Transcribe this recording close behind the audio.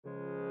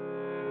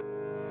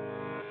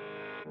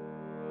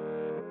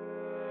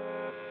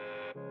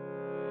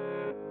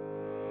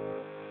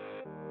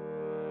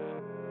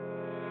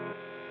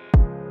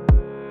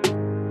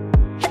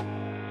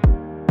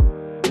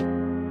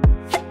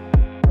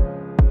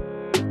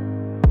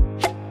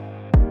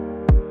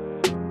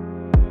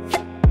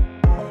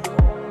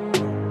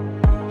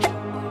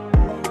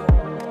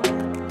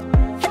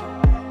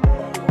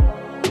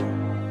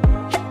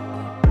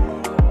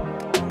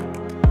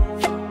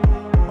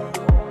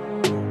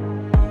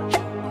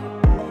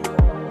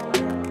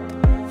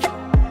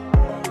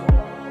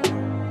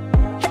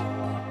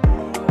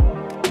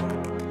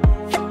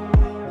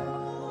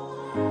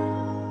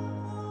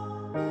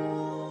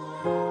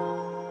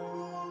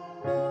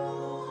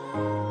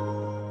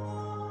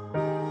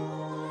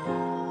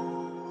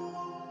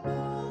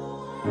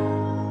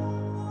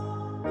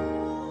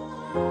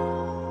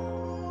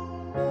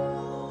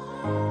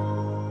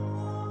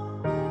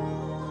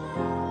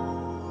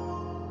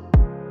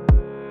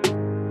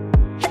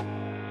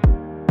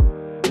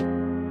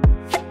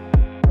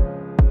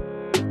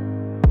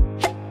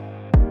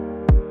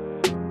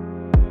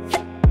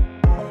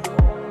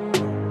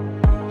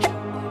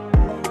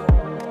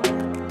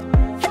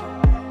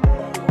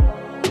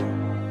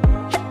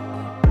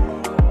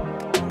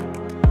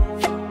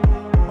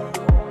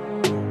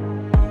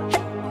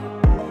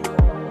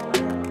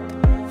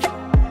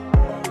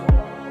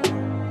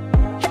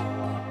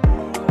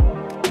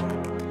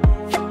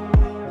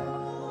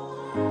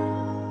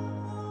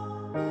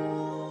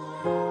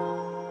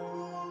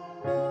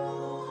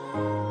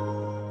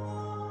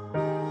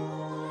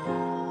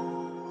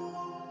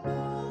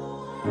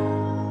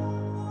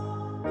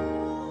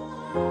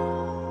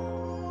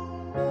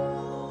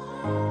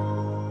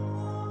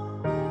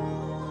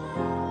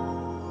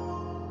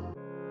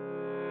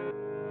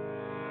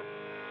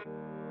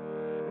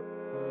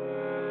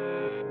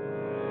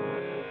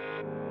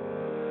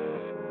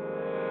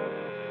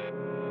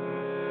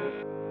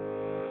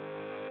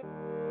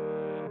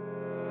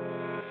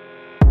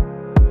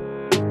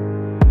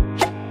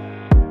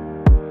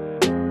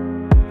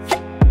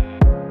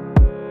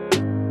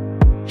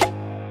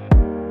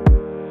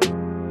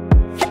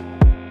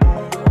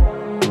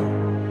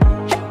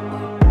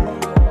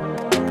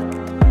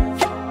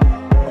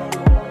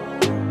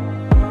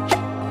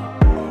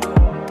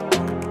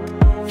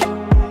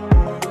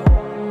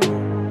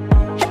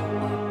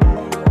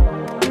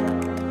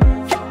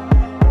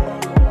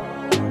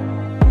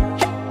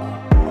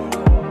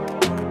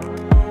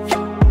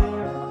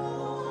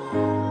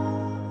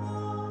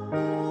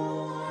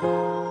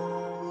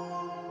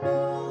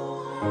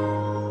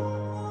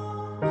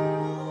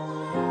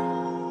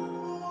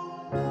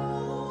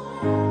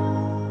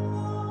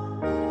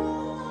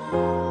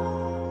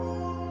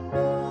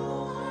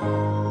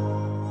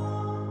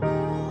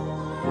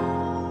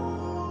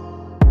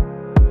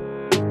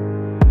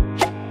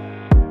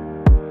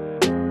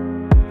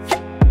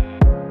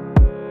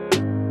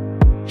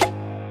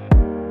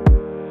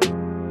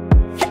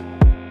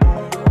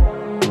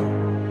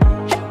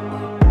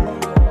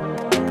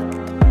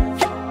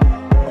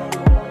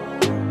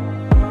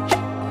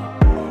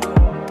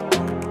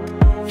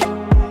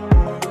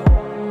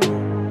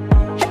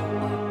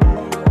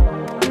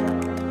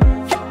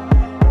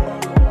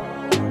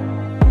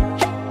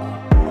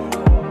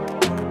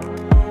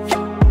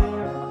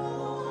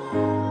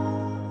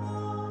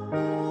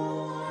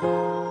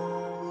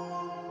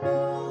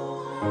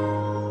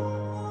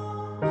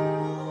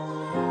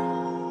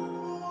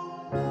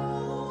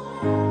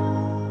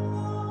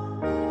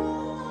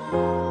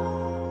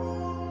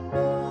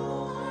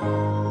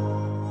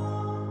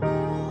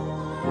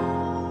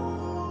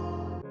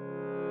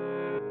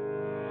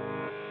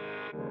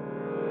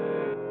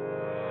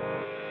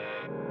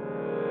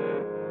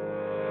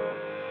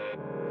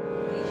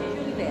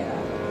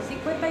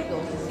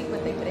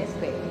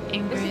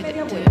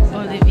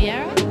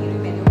Oliveira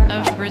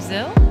of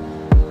Brazil,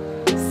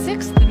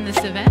 6th in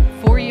this event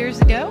 4 years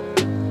ago.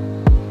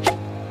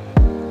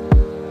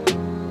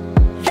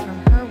 And from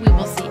her we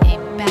will see a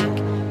back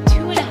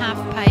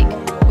 2.5 pike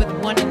with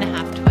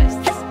 1.5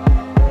 twists.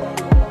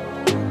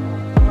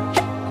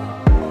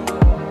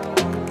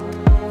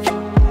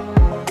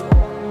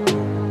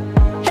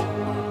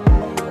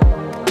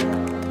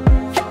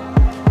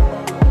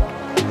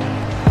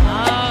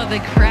 Oh, the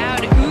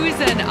crowd oohs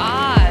and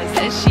ahs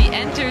as she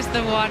enters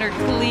the water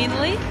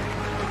cleanly.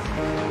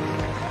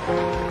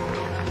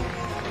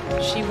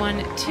 She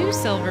won 2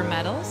 silver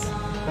medals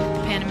at the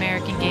Pan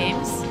American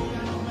Games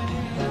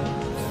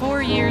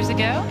 4 years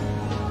ago.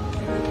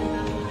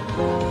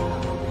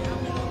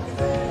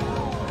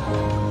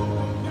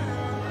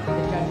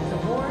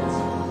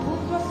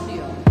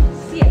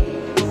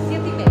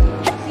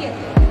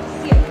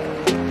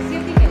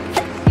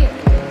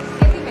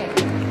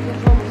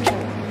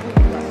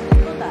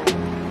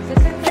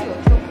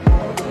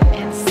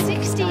 And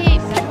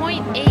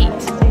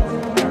 68.8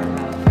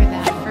 for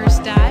that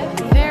first dive.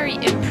 Very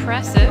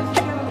impressive.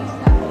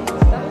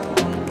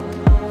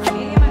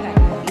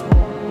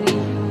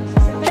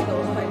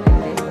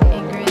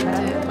 Ingrid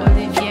de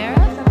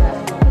Oliveira.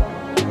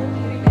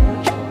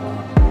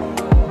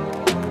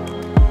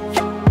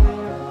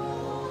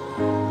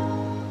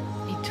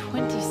 A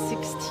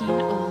 2016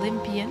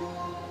 Olympian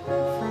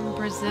from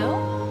Brazil.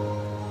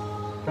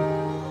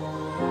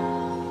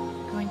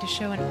 Going to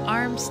show an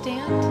arm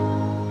stand.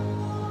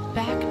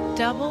 Back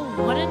double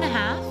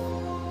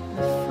 1.5.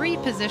 The free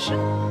position.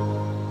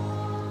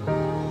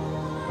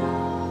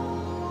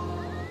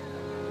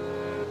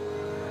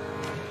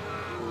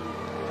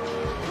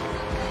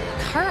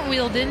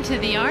 Cartwheeled into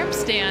the arm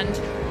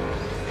stand.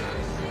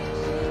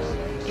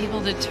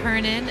 Able to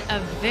turn in a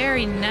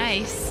very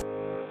nice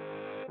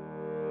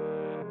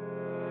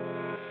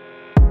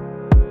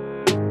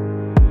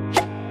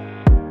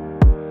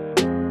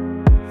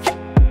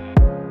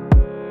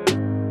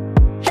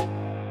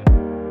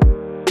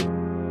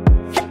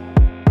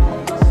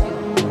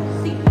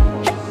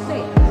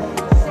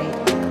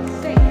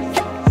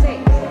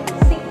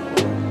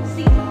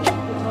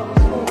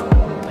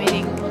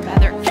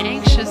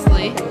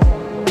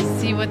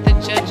what the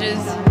judges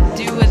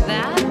do with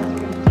that.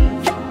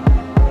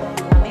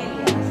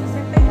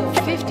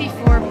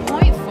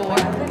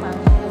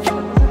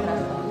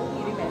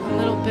 54.4. A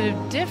little bit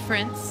of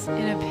difference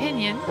in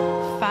opinion.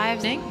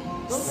 5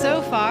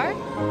 so far.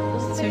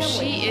 So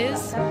she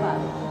is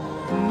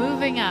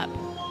moving up.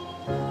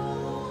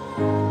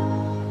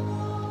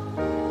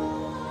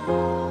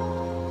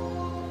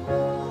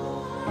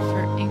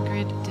 For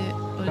Ingrid de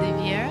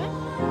Oliveira,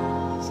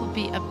 this will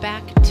be a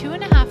back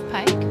 2.5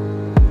 pike.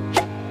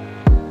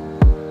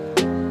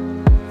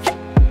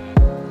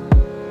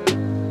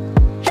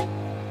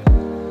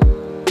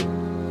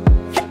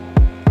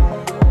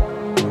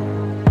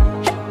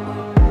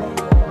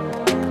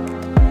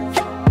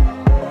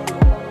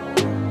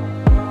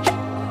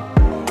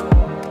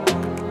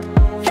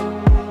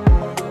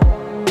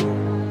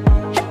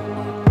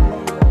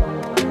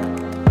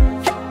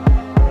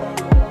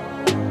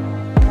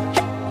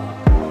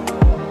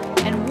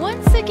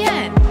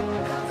 Again,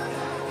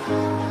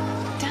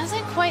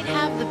 doesn't quite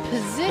have the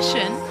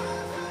position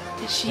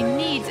that she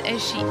needs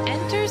as she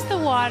enters the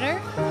water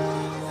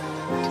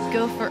to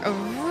go for a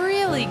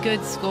really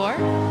good score.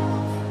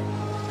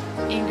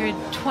 Ingrid,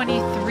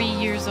 23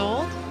 years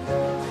old,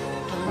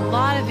 a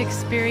lot of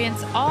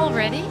experience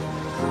already.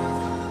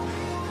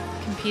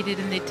 Competed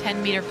in the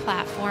 10-meter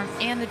platform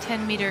and the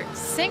 10-meter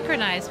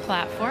synchronized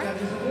platform,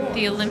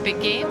 the Olympic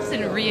Games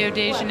in Rio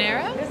de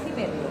Janeiro.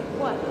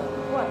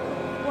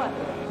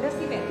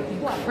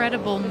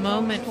 Incredible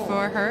moment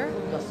for her,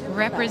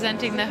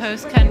 representing the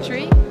host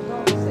country,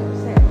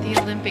 the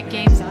Olympic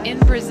Games in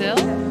Brazil.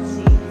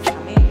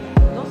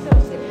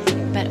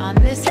 But on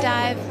this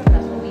dive,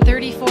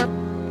 34.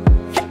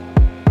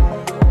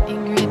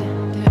 Ingrid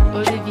de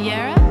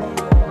Oliveira,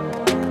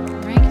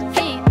 ranked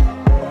 8th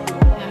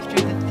after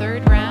the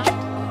 3rd round,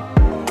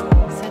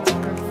 sets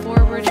for a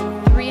forward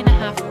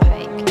 3.5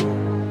 pike.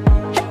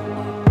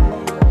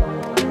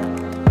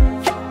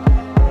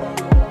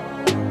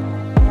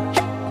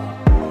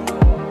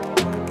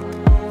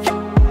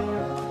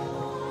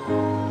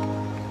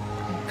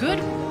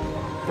 Good,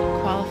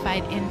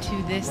 qualified into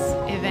this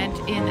event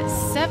in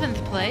 7th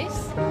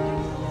place.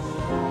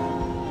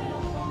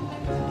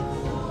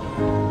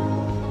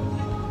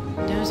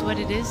 Knows what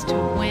it is to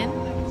win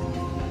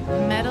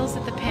medals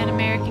at the Pan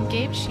American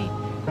Games. She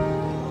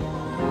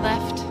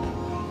left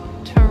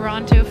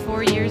Toronto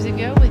 4 years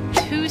ago with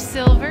 2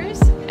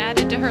 silvers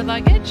added to her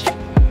luggage.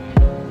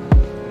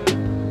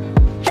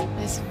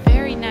 This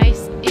very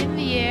nice in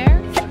the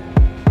air,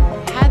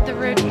 had the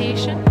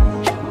rotation.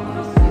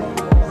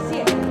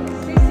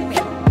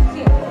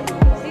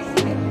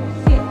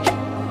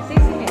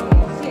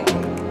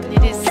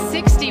 It is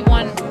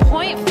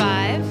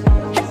 61.5.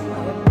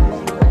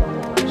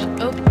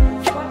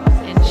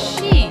 And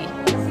she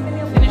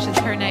finishes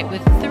her night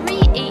with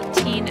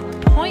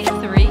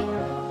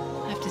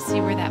 318.3. Have to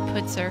see where that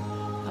puts her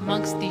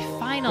amongst the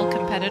final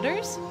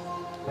competitors,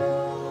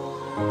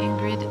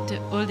 Ingrid de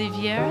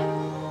Oliveira,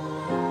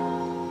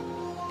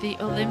 the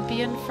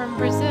Olympian from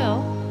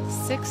Brazil,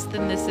 6th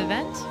in this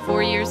event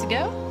 4 years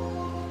ago.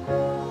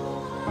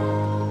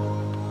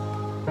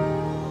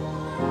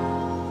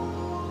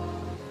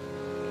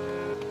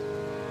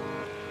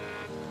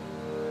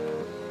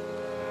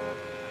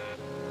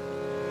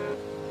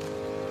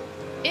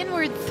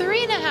 Inward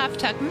 3.5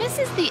 tuck,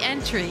 misses the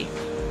entry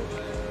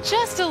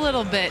just a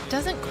little bit,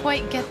 doesn't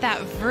quite get that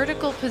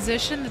vertical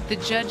position that the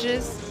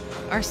judges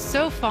are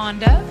so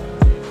fond of,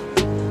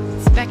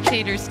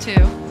 spectators too.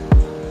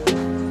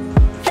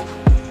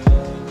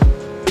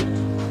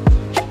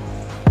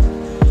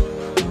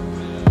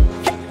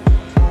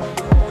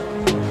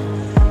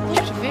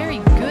 Looked very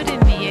good in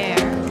the air,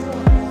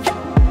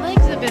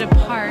 legs a bit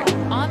apart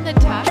on the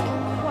tuck.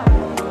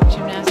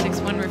 Gymnastics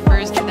 1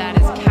 refers to that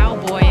as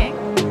cowboying.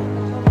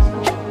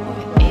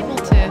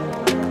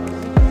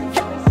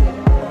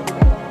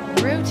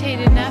 Rotate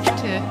enough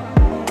to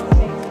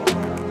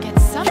get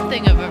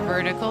something of a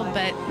vertical,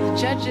 but the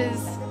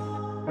judges